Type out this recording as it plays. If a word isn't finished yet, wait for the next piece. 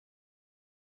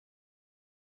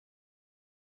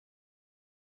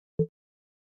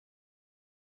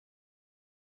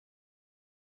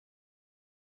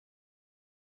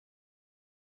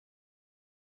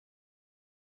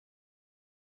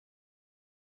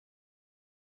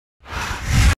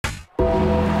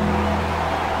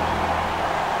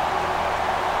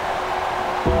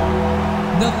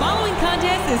The following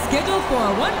contest is scheduled for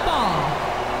one fall.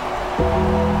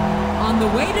 On the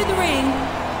way to the ring,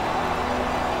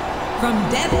 from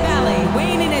Death Valley,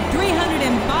 weighing in at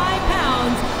 305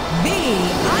 pounds, The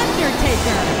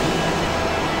Undertaker.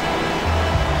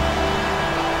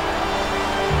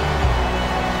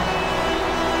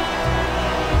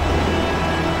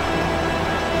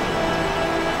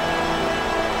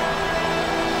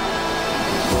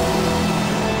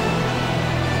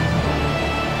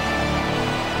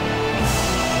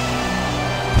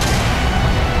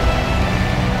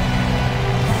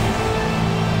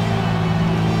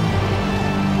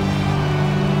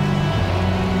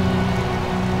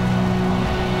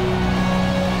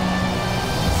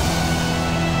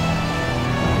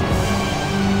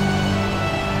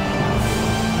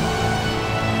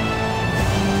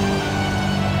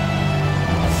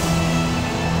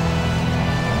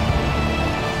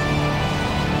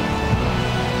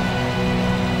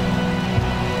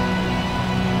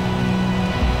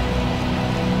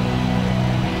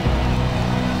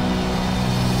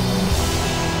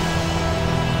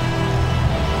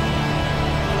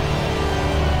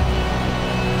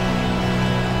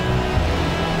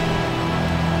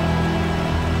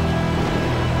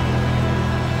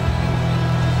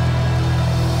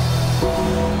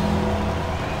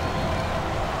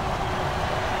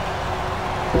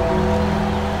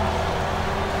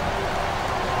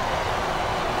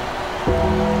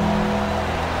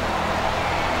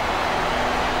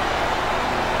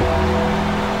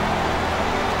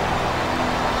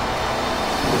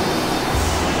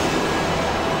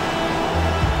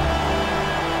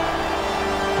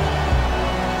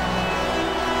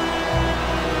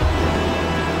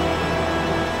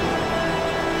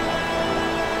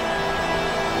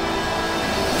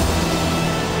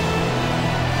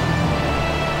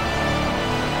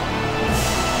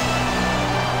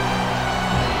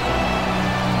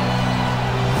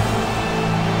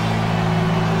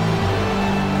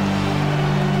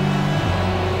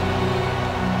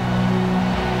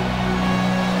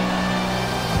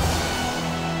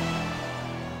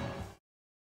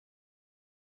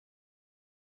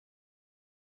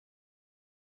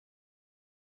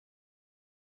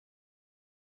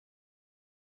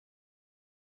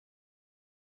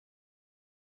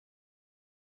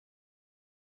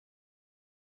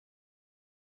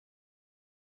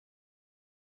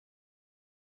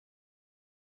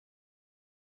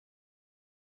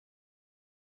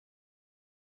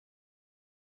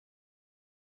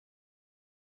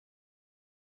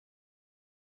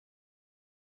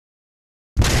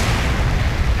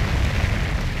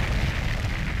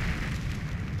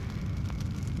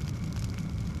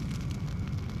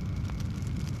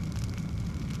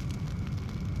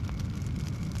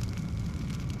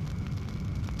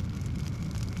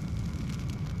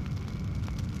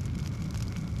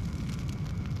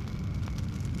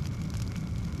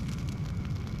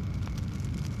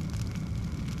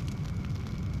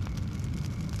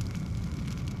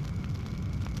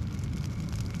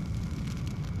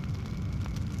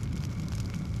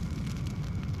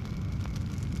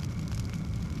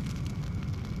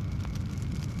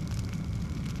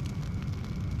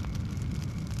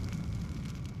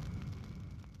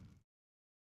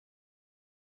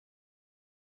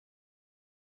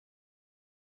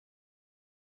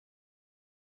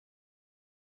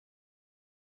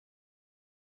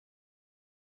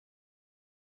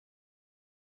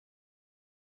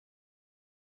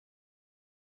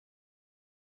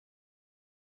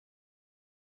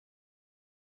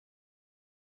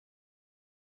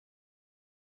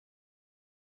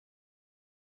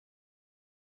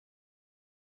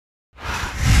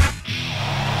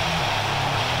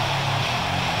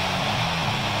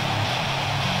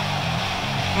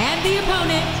 And the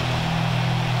opponent,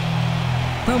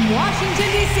 from Washington,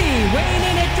 D.C., weighing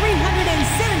in at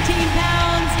 317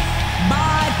 pounds,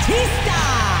 Batista.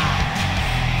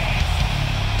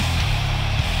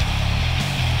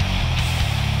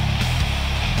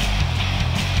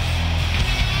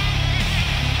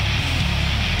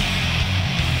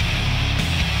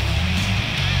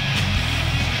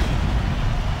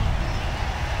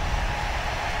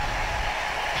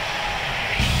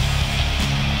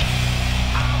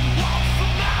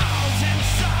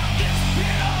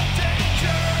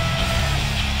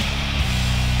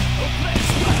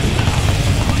 Place where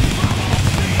love would follow.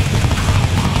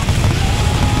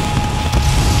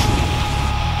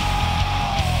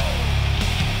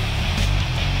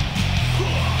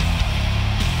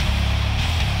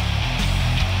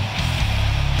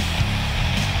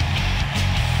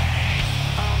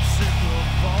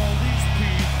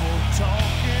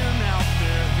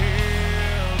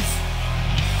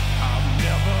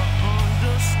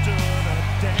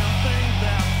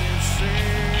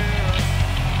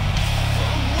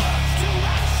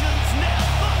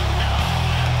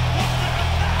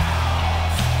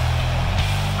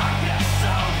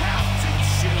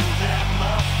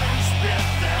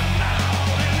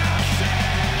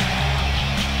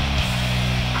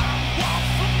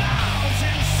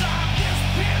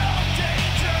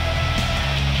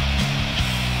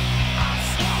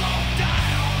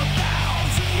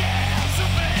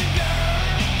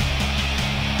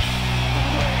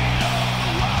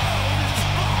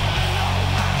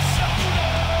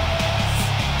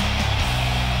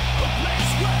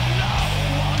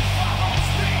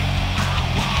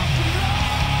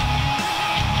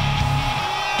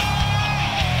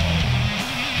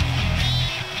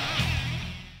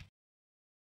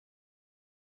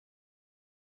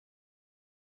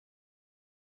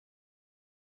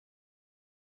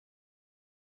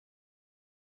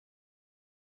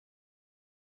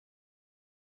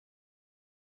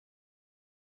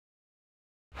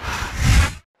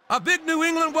 A big New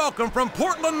England welcome from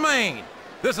Portland, Maine.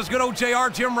 This is good old JR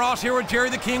Jim Ross here with Jerry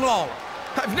the King Lawler.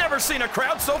 I've never seen a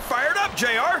crowd so fired up,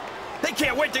 JR. They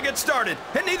can't wait to get started,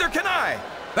 and neither can I.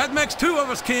 That makes two of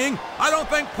us, King. I don't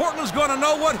think Portland's going to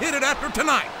know what hit it after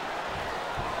tonight.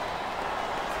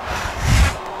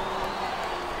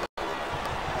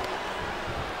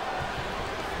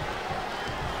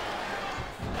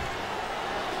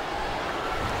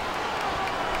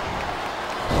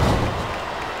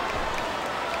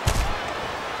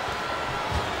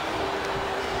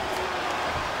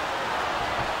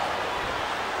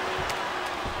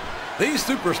 These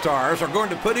superstars are going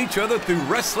to put each other through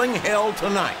wrestling hell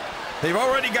tonight. They've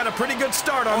already got a pretty good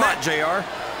start on that, JR.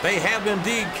 They have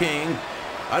indeed, King.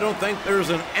 I don't think there's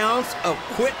an ounce of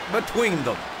quit between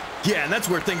them. Yeah, and that's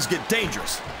where things get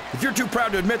dangerous. If you're too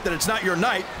proud to admit that it's not your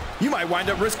night, you might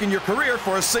wind up risking your career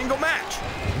for a single match.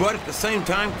 But at the same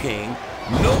time, King,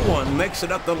 no one makes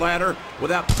it up the ladder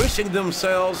without pushing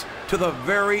themselves to the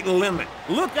very limit.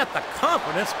 Look at the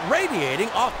confidence radiating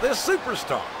off this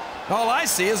superstar. All I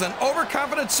see is an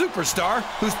overconfident superstar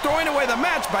who's throwing away the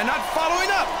match by not following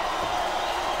up.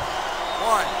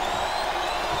 What?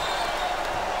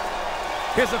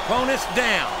 His opponent's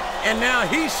down, and now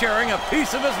he's sharing a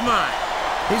piece of his mind.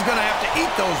 He's going to have to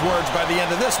eat those words by the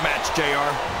end of this match, JR.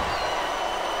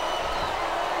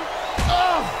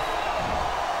 Oh!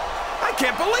 I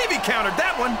can't believe he countered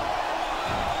that one.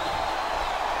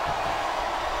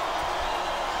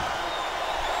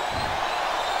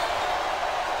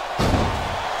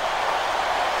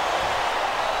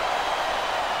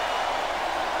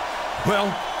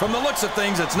 Well, from the looks of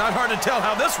things, it's not hard to tell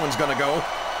how this one's going to go.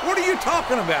 What are you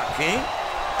talking about, King?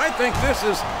 I think this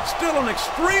is still an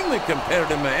extremely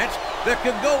competitive match that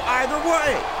could go either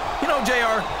way. You know,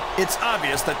 JR, it's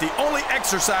obvious that the only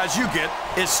exercise you get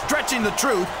is stretching the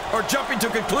truth or jumping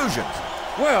to conclusions.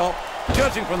 Well,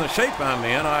 judging from the shape I'm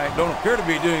in, I don't appear to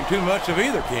be doing too much of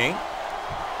either, King.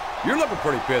 You're looking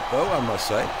pretty fit, though, I must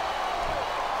say.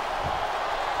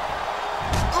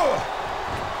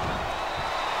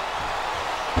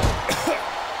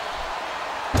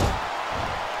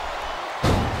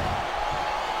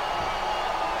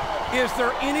 Is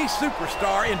there any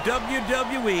superstar in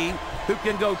WWE who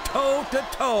can go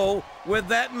toe-to-toe with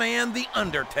that man, The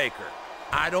Undertaker?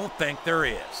 I don't think there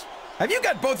is. Have you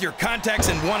got both your contacts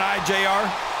in one eye,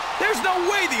 JR? There's no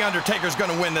way The Undertaker's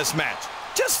going to win this match.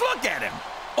 Just look at him.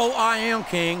 Oh, I am,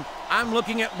 King. I'm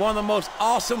looking at one of the most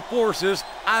awesome forces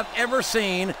I've ever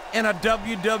seen in a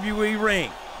WWE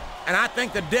ring. And I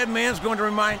think the dead man's going to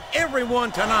remind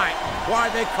everyone tonight why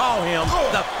they call him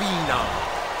the Phenom.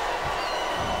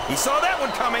 He saw that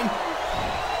one coming.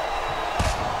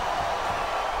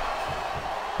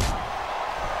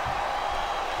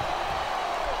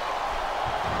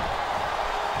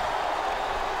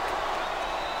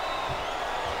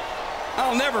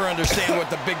 I'll never understand what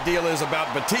the big deal is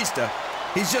about Batista.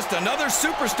 He's just another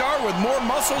superstar with more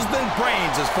muscles than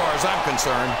brains as far as I'm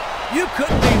concerned. You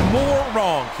couldn't be more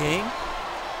wrong, King.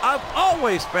 I've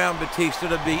always found Batista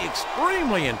to be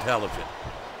extremely intelligent.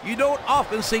 You don't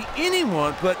often see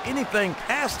anyone put anything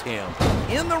past him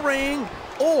in the ring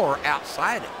or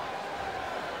outside it.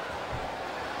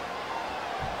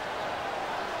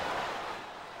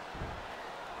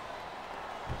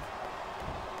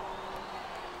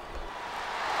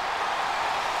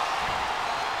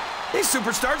 These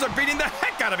superstars are beating the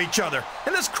heck out of each other,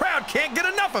 and this crowd can't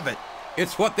get enough of it.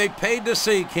 It's what they paid to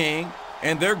see, King,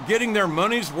 and they're getting their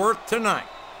money's worth tonight.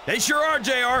 They sure are,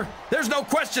 JR. There's no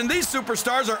question these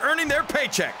superstars are earning their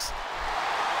paychecks.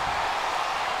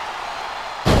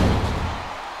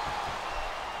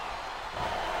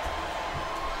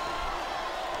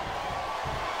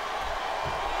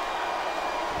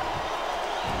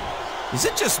 Is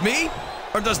it just me?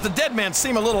 Or does the dead man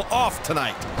seem a little off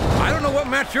tonight? I don't know what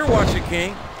match you're watching,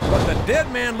 King, but the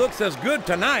dead man looks as good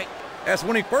tonight as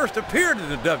when he first appeared in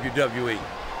the WWE.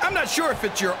 I'm not sure if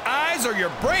it's your eyes or your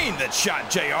brain that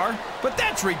shot, JR, but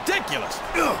that's ridiculous.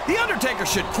 The Undertaker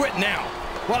should quit now,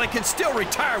 while he can still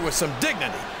retire with some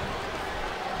dignity.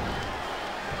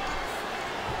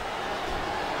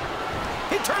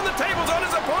 He turned the tables on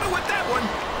his opponent with that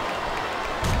one.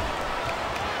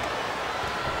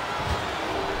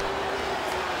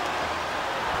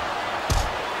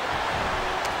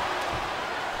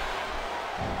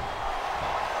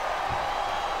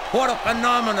 What a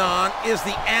phenomenon is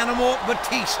the animal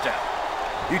Batista.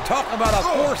 You talk about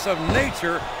a force of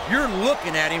nature, you're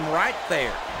looking at him right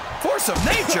there. Force of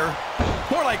nature?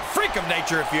 More like freak of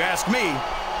nature, if you ask me.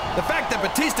 The fact that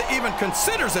Batista even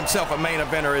considers himself a main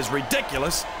eventer is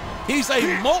ridiculous. He's a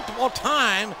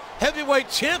multiple-time heavyweight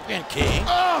champion, King.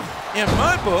 In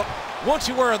my book, once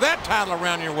you wear that title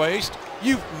around your waist,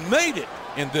 you've made it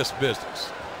in this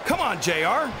business. Come on,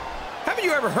 JR. Haven't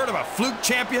you ever heard of a fluke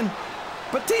champion?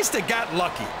 Batista got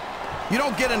lucky. You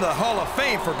don't get into the Hall of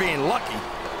Fame for being lucky.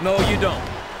 No, you don't.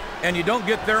 And you don't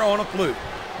get there on a fluke.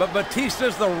 But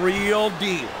Batista's the real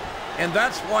deal. And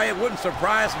that's why it wouldn't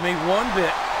surprise me one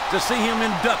bit to see him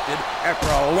inducted after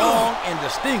a long and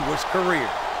distinguished career.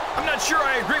 I'm not sure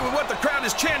I agree with what the crowd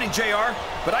is chanting, JR,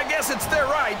 but I guess it's their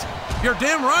right. You're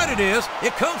damn right it is.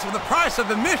 It comes with the price of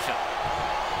admission.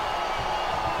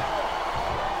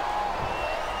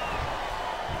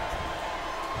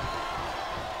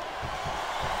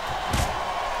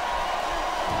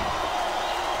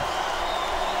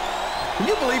 Can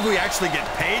you believe we actually get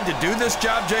paid to do this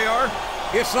job, JR?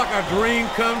 It's like a dream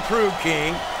come true,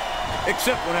 King.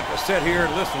 Except when I have to sit here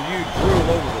and listen to you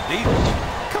drool over the deal.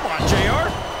 Come on,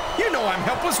 JR. You know I'm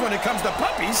helpless when it comes to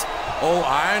puppies. Oh,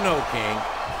 I know, King.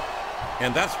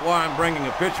 And that's why I'm bringing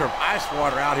a pitcher of ice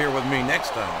water out here with me next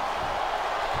time.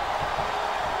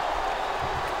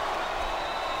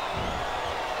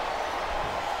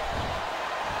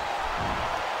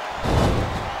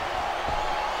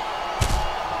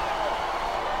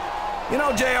 You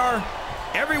know, JR,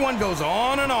 everyone goes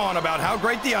on and on about how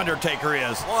great The Undertaker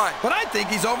is. Why? But I think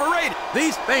he's overrated.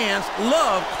 These fans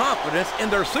love confidence in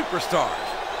their superstars.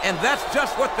 And that's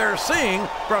just what they're seeing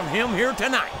from him here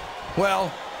tonight.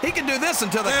 Well, he can do this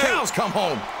until the cows come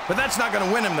home, but that's not going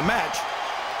to win him the match.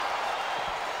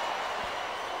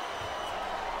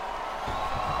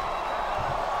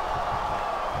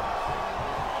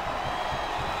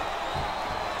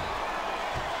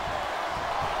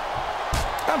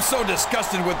 I'm so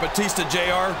disgusted with Batista,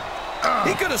 JR.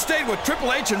 He could have stayed with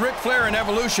Triple H and Ric Flair in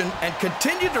Evolution and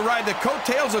continued to ride the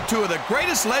coattails of two of the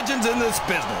greatest legends in this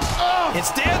business.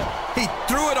 Instead, he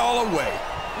threw it all away.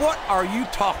 What are you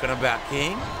talking about,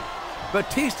 King?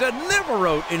 Batista never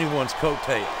rode anyone's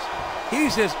coattails.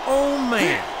 He's his own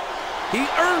man. He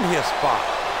earned his spot.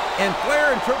 And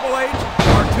Flair and Triple H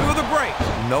are two of the greats,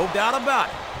 no doubt about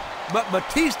it. But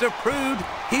Batista proved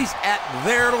he's at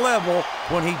their level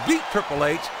when he beat Triple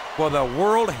H for the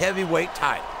World Heavyweight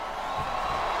title.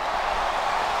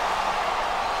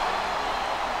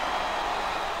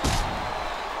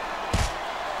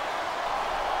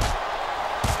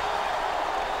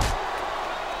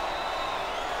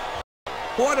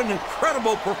 What an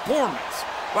incredible performance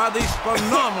by these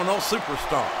phenomenal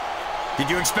superstars. Did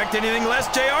you expect anything less,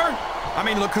 JR? I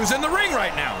mean, look who's in the ring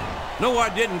right now. No, I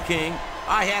didn't, King.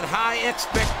 I had high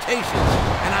expectations,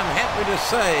 and I'm happy to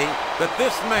say that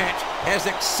this match has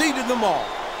exceeded them all.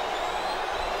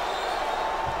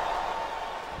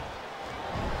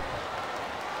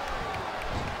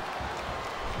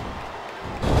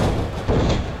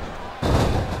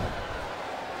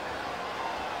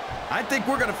 I think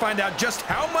we're going to find out just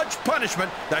how much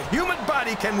punishment the human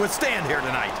body can withstand here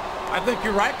tonight. I think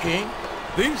you're right, King.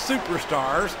 These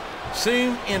superstars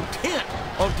seem intent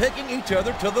on taking each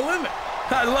other to the limit.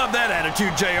 I love that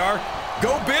attitude, JR.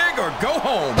 Go big or go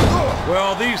home.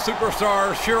 Well, these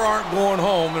superstars sure aren't going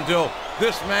home until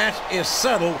this match is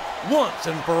settled once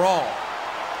and for all.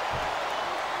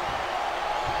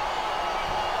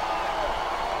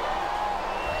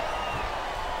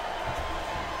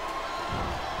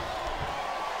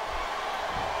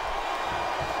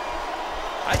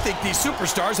 I think these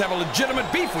superstars have a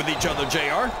legitimate beef with each other,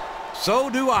 JR. So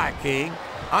do I, King.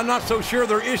 I'm not so sure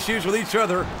their issues with each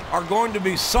other are going to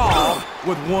be solved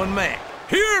with one man.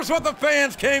 Here's what the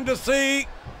fans came to see.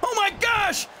 Oh my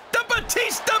gosh! The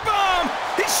Batista bomb!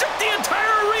 He shook the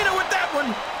entire arena with that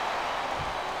one!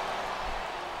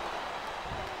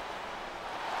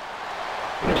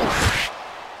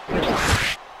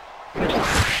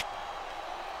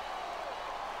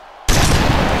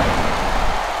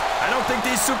 I don't think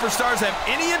these superstars have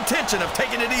any intention of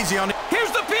taking it easy on him.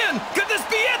 Here's the pin! Could this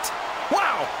be it?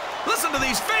 Wow! Listen to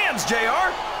these fans,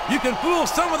 JR! You can fool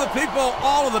some of the people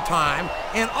all of the time,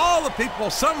 and all the people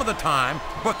some of the time,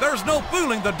 but there's no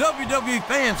fooling the WWE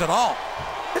fans at all.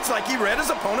 It's like he read his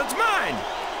opponent's mind.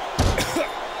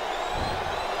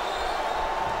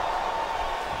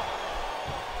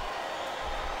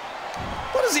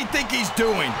 What does he think he's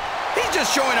doing? He's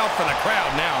just showing off for the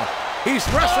crowd now. He's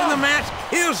wrestling the match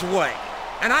his way,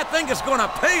 and I think it's going to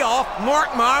pay off,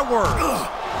 mark my words.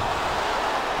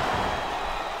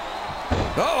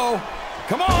 Uh-oh.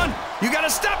 Come on. You got to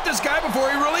stop this guy before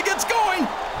he really gets going.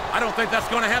 I don't think that's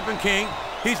going to happen, King.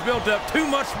 He's built up too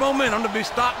much momentum to be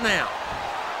stopped now.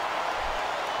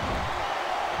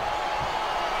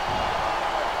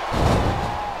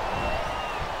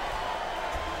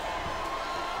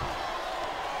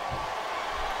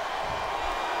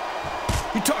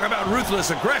 He You talk about ruthless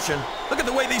aggression. Look at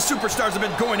the way these superstars have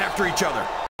been going after each other.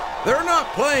 They're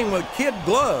not playing with kid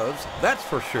gloves, that's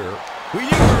for sure. We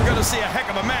knew we were going to see a heck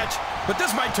of a match, but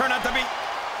this might turn out to be...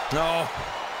 No.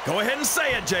 Go ahead and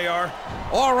say it, JR.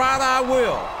 All right, I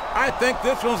will. I think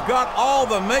this one's got all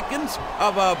the makings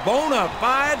of a bona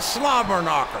fide slobber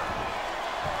knocker.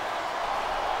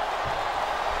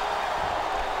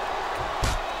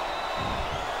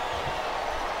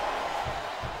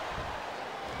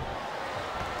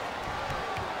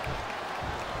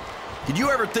 Did you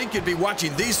ever think you'd be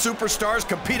watching these superstars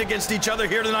compete against each other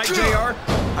here tonight, JR?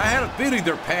 I had a feeling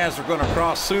their paths are going to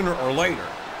cross sooner or later,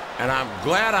 and I'm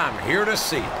glad I'm here to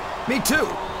see it. Me too.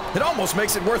 It almost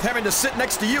makes it worth having to sit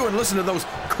next to you and listen to those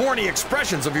corny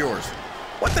expressions of yours.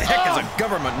 What the heck is a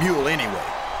government mule anyway?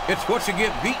 It's what you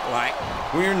get beat like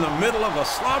when you're in the middle of a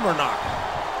slobber knocker.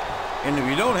 And if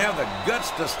you don't have the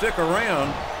guts to stick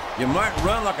around, you might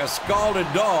run like a scalded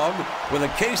dog with a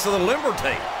case of the limber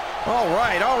tape. All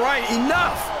right,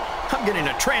 enough! I'm getting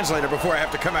a translator before I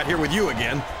have to come out here with you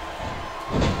again.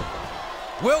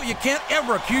 Well, you can't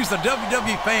ever accuse the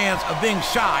WWE fans of being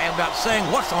shy about saying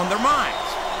what's on their minds.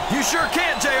 You sure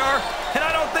can't, JR, and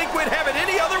I don't think we'd have it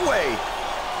any other way.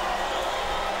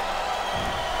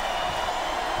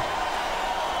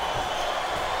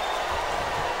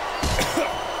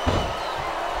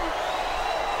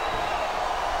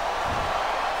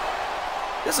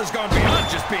 This has gone beyond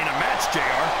just being a match, JR.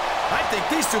 I think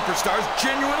these superstars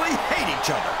genuinely hate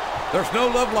each other. There's no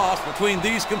love lost between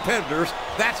these competitors,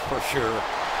 that's for sure.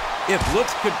 If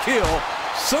looks could kill,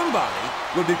 somebody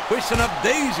would be pushing up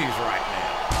daisies right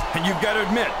now. And you've got to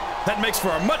admit, that makes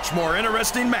for a much more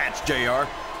interesting match, JR.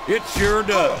 It sure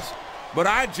does. But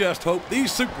I just hope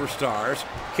these superstars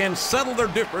can settle their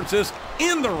differences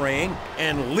in the ring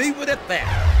and leave it at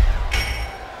that.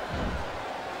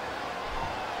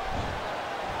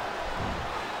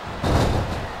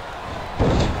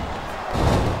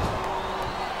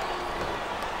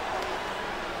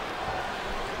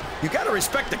 You got to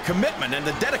respect the commitment and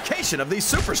the dedication of these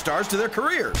superstars to their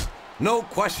careers. No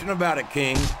question about it,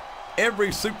 King. Every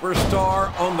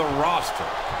superstar on the roster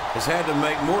has had to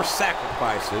make more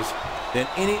sacrifices than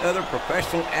any other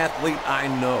professional athlete I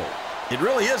know. It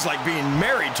really is like being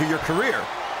married to your career.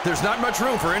 There's not much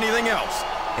room for anything else.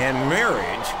 And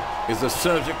marriage is a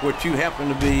subject which you happen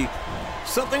to be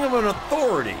something of an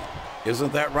authority.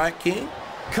 Isn't that right, King?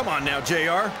 Come on now,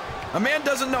 JR. A man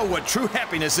doesn't know what true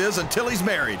happiness is until he's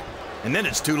married. And then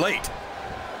it's too late.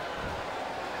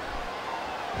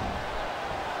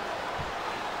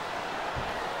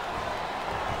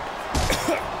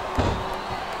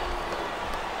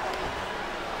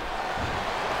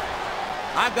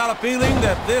 I've got a feeling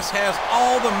that this has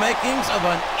all the makings of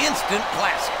an instant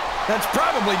classic. That's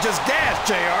probably just gas,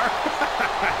 JR.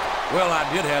 Well, I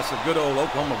did have some good old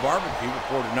Oklahoma barbecue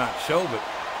before tonight's show, but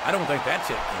I don't think that's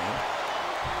it, King.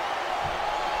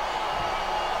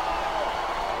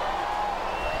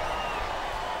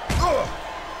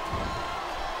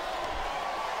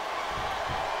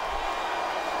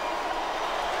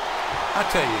 I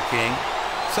tell you, King,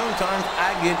 sometimes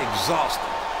I get exhausted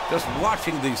just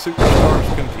watching these superstars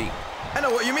compete. I know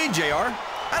what you mean, JR.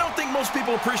 I don't think most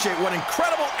people appreciate what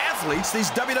incredible athletes these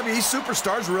WWE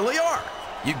superstars really are.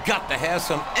 You've got to have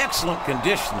some excellent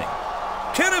conditioning.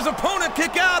 Can his opponent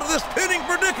kick out of this pinning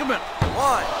predicament?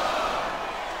 1,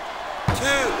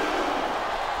 2.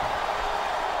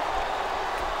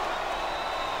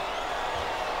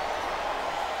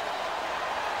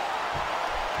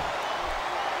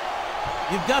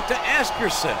 You've got to ask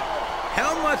yourself,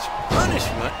 how much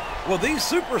punishment will these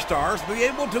superstars be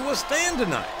able to withstand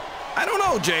tonight? I don't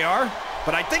know, JR,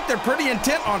 but I think they're pretty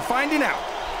intent on finding out.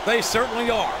 They certainly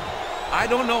are. I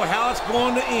don't know how it's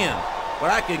going to end,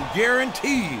 but I can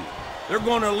guarantee you they're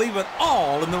going to leave it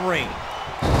all in the ring.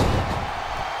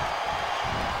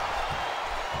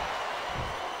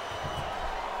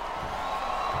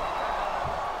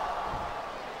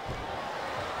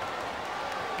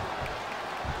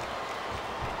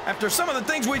 After some of the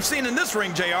things we've seen in this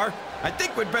ring, JR, I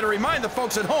think we'd better remind the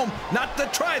folks at home not to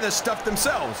try this stuff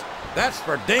themselves. That's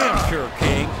for damn sure,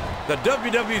 King. The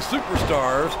WWE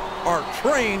superstars are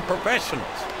trained professionals.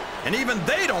 And even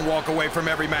they don't walk away from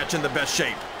every match in the best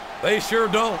shape. They sure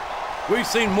don't. We've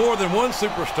seen more than one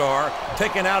superstar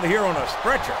taken out of here on a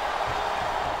stretcher.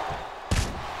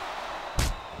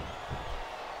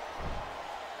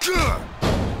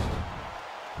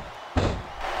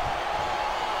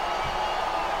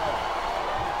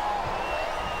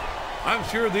 I'm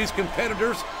sure these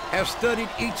competitors have studied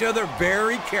each other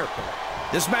very carefully.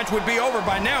 This match would be over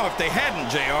by now if they hadn't,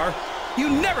 JR. You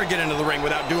never get into the ring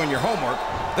without doing your homework.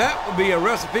 That would be a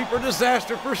recipe for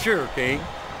disaster for sure, King.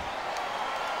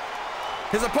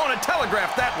 His opponent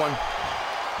telegraphed that one.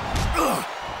 Ugh.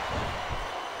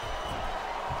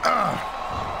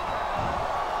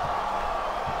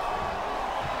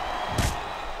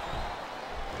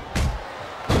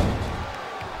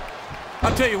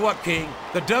 I'll tell you what, King,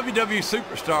 the WWE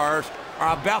Superstars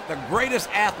are about the greatest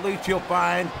athletes you'll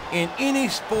find in any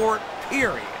sport,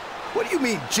 period. What do you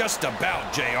mean, just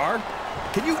about, JR?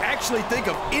 Can you actually think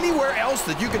of anywhere else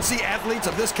that you can see athletes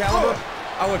of this caliber?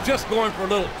 I was just going for a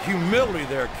little humility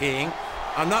there, King.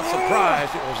 I'm not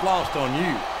surprised it was lost on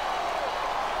you.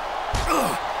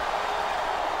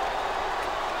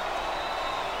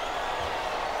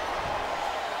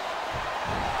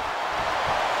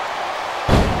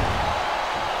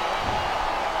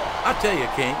 I tell you,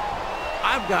 King,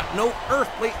 I've got no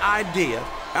earthly idea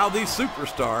how these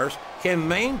superstars can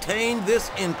maintain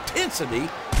this intensity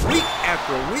week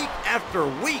after week after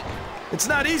week. It's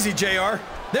not easy, JR.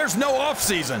 There's no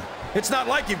off-season. It's not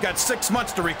like you've got 6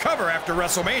 months to recover after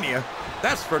WrestleMania.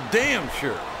 That's for damn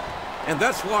sure. And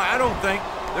that's why I don't think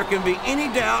there can be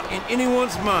any doubt in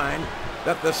anyone's mind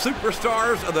that the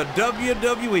superstars of the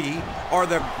WWE are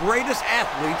the greatest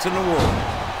athletes in the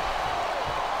world.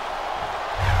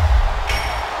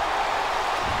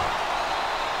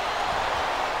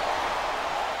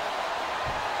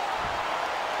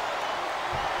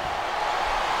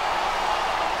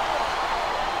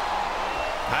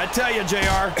 I tell you,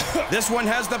 JR, this one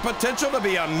has the potential to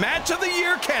be a Match of the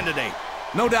Year candidate.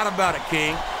 No doubt about it,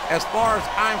 King. As far as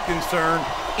I'm concerned,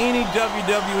 any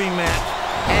WWE match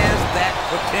has that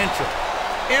potential.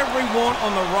 Everyone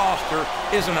on the roster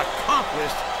is an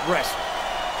accomplished wrestler.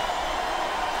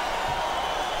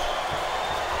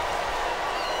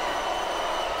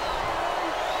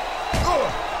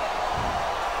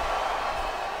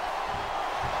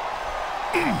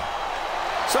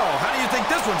 So, how do you think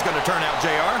this one's going to turn out,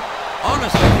 JR?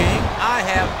 Honestly, King, I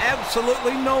have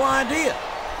absolutely no idea.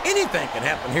 Anything can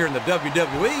happen here in the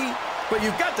WWE. But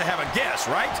you've got to have a guess,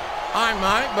 right? I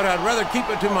might, but I'd rather keep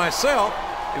it to myself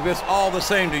if it's all the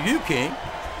same to you, King.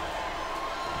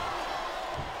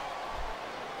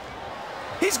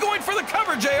 He's going for the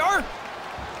cover, JR.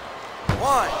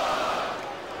 1,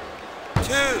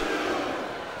 2.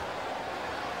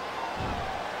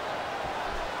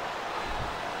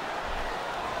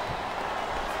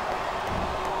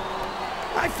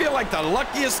 I feel like the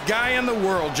luckiest guy in the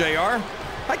world, JR.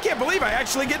 I can't believe I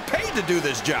actually get paid to do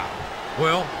this job.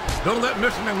 Well, don't let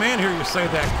Mr. McMahon hear you say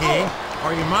that, King,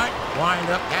 or you might wind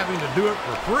up having to do it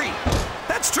for free.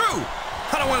 That's true.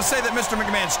 I don't want to say that Mr.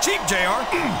 McMahon's cheap, JR,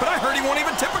 but I heard he won't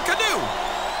even tip a canoe.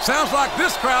 Sounds like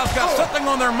this crowd's got something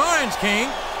on their minds, King.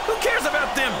 Who cares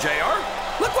about them, JR?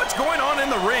 Look what's going on in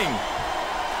the ring.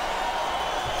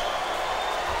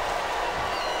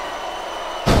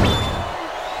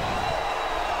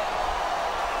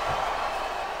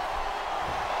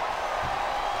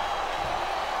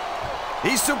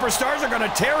 These superstars are going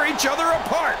to tear each other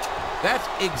apart. That's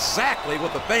exactly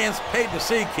what the fans paid to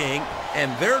see, King,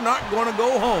 and they're not going to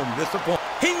go home disappointed.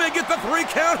 He may get the 3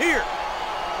 count here.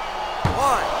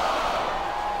 1,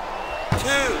 2.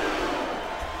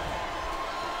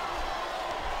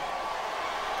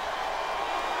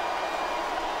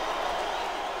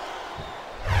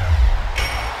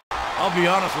 I'll be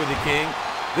honest with you, King.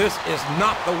 This is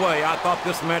not the way I thought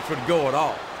this match would go at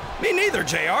all. Me neither,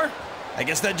 JR. I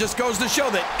guess that just goes to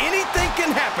show that anything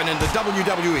can happen in the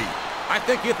WWE. I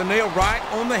think you hit the nail right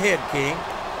on the head, King.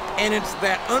 And it's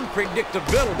that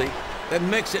unpredictability that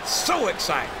makes it so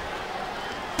exciting.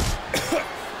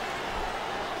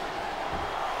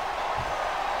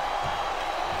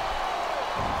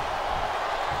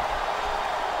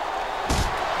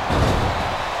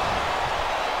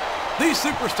 These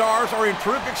superstars are in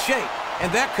terrific shape,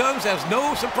 and that comes as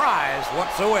no surprise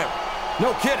whatsoever.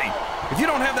 No kidding. If you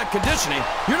don't have that conditioning,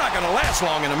 you're not going to last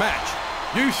long in a match.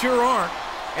 You sure aren't.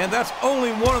 And that's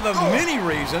only one of the many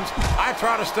reasons I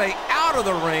try to stay out of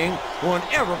the ring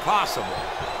whenever possible.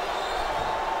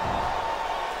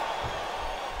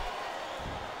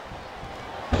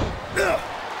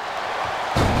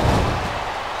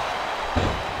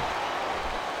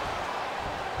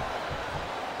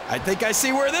 I think I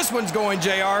see where this one's going,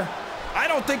 JR. I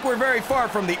don't think we're very far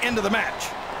from the end of the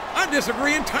match. I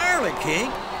disagree entirely,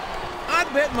 King. I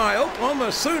bet my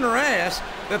Oklahoma Sooner ass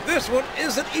that this one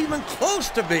isn't even close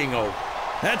to being over.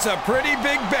 That's a pretty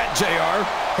big bet, JR.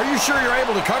 Are you sure you're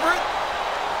able to cover it?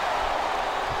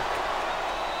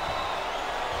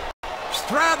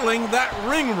 Straddling that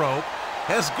ring rope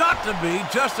has got to be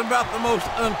just about the most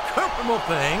uncomfortable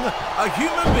thing a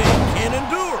human being can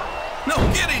endure. No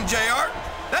kidding, JR.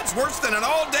 That's worse than an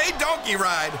all-day donkey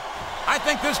ride. I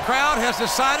think this crowd has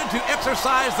decided to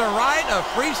exercise the right of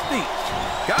free speech.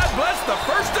 God bless the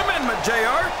First Amendment,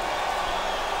 JR.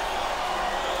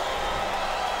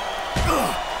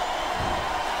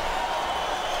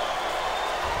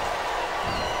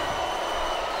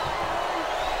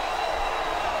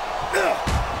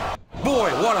 Boy,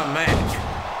 what a match.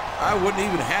 I wouldn't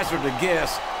even hazard a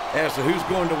guess as to who's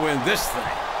going to win this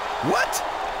thing. What?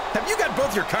 Have you got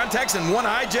both your contacts in one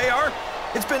eye, JR?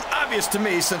 It's been obvious to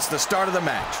me since the start of the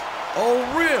match. Oh,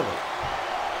 really?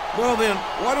 Well then,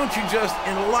 why don't you just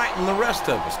enlighten the rest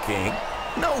of us, King?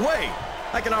 No way.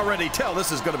 I can already tell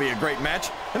this is going to be a great match,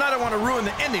 and I don't want to ruin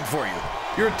the ending for you.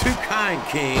 You're too kind,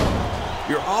 King.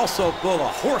 You're also full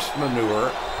of horse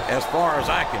manure, as far as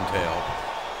I can tell.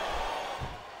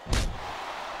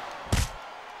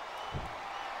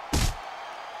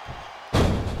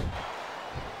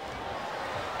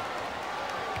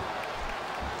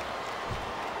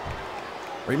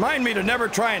 Remind me to never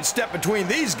try and step between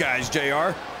these guys,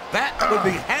 JR. That would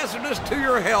be hazardous to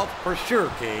your health for sure,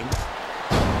 King.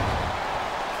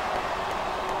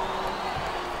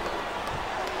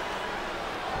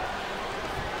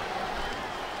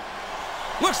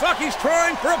 Looks like he's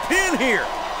trying for a pin here.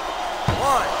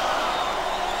 1,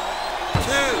 2,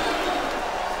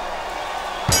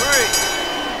 3.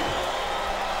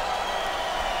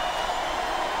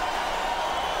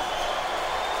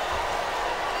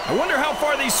 I wonder how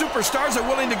far these superstars are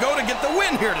willing to go to get the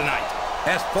win here tonight.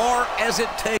 As far as it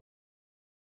takes.